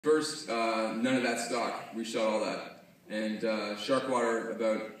First, none of that stock. We shot all that. And shark water,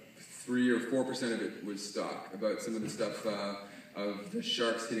 about 3 or 4% of it was stock. About some of the stuff of the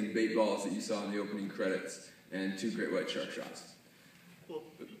sharks hitting bait balls that you saw in the opening credits, and 2 great white shark shots. Well,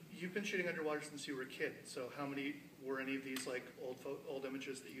 you've been shooting underwater since you were a kid. So were any of these like old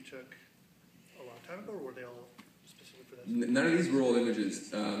images that you took a long time ago, or were they all specific for that? None of these were old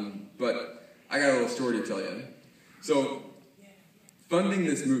images, but I got a little story to tell you. So, funding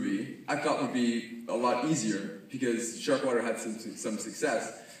this movie, I thought would be a lot easier because Sharkwater had some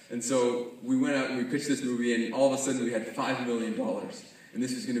success. And so we went out and we pitched this movie, and all of a sudden we had $5 million. And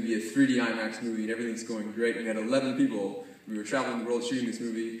this was going to be a 3D IMAX movie, and everything's going great. We had 11 people. We were traveling the world shooting this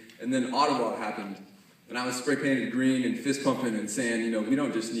movie. And then Ottawa happened. And I was spray painted green and fist pumping and saying, you know, we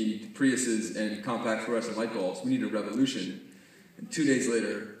don't just need Priuses and compact fluorescent light bulbs. We need a revolution. And 2 days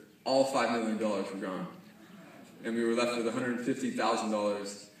later, all $5 million were gone. And we were left with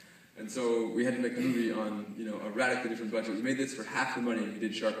 $150,000. And so we had to make the movie on, you know, a radically different budget. We made this for half the money we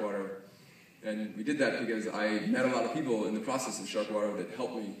did Sharkwater. And we did that because I met a lot of people in the process of Sharkwater that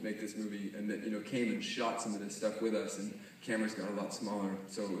helped me make this movie and that, you know, came and shot some of this stuff with us, and cameras got a lot smaller.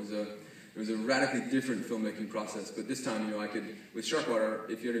 So it was a radically different filmmaking process. But this time, you know, I could, with Sharkwater,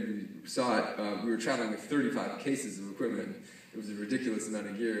 if you already saw it, we were traveling with 35 cases of equipment. It was a ridiculous amount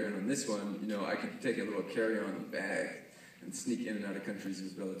of gear, and on this one, you know, I could take a little carry-on bag and sneak in and out of countries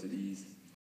with relative ease.